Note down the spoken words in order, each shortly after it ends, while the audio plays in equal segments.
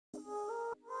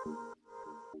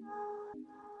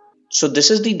So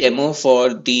this is the demo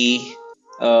for the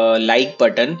like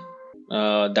button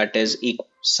that is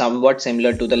somewhat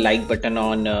similar to the like button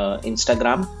on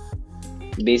Instagram.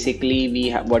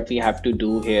 Basically, what we have to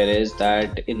do here is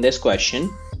that in this question,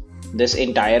 this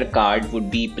entire card would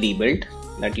be pre-built,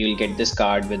 that you'll get this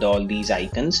card with all these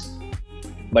icons,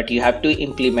 but you have to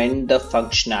implement the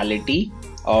functionality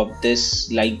of this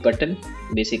like button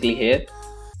basically here,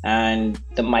 and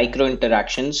the micro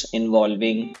interactions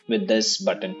involving with this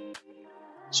button.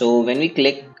 So when we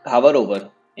click hover over,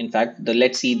 in fact,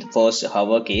 let's see the first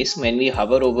hover case. When we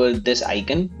hover over this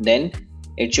icon, then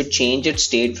it should change its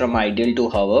state from idle to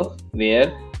hover,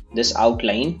 where this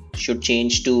outline should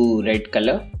change to red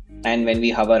color. And when we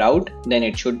hover out, then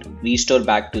it should restore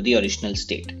back to the original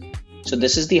state. So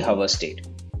this is the hover state.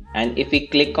 And if we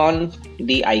click on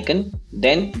the icon,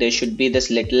 then there should be this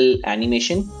little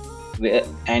animation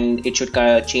and it should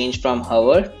change from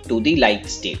hover to the like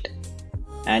state.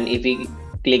 And if we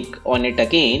click on it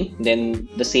again, then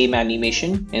the same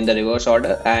animation in the reverse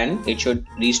order, and it should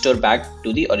restore back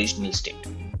to the original state.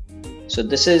 So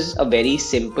this is a very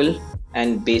simple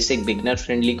and basic beginner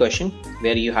friendly question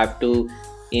where you have to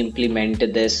implement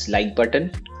this like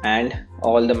button and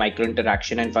all the micro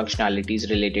interaction and functionalities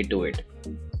related to it.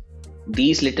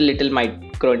 These little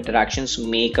micro interactions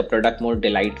make a product more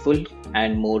delightful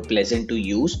and more pleasant to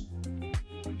use.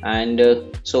 And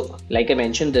so like I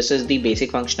mentioned, this is the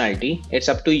basic functionality. It's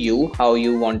up to you how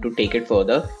you want to take it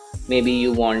further. Maybe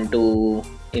you want to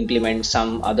implement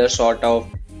some other sort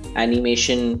of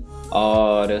animation,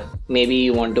 or maybe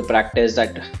you want to practice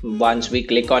that once we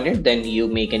click on it, then you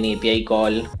make an API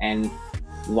call, and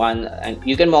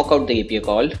you can mock out the API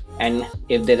call, and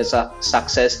if there is a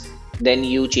success, then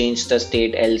you change the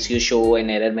state, else you show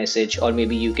an error message. Or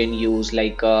maybe you can use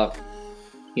like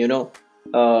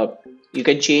you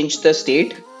can change the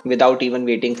state without even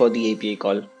waiting for the API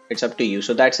call. It's up to you.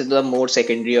 So that's the more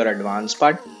secondary or advanced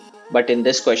part. But in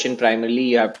this question, primarily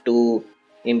you have to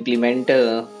implement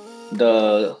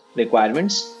the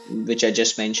requirements which I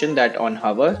just mentioned, that on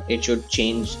hover it should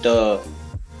change the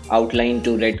outline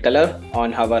to red color,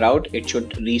 on hover out it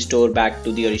should restore back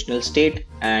to the original state,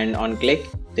 and on click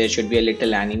there should be a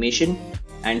little animation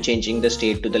and changing the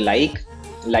state to the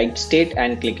liked state,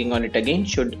 and clicking on it again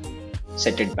should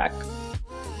set it back.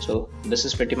 So this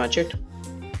is pretty much it.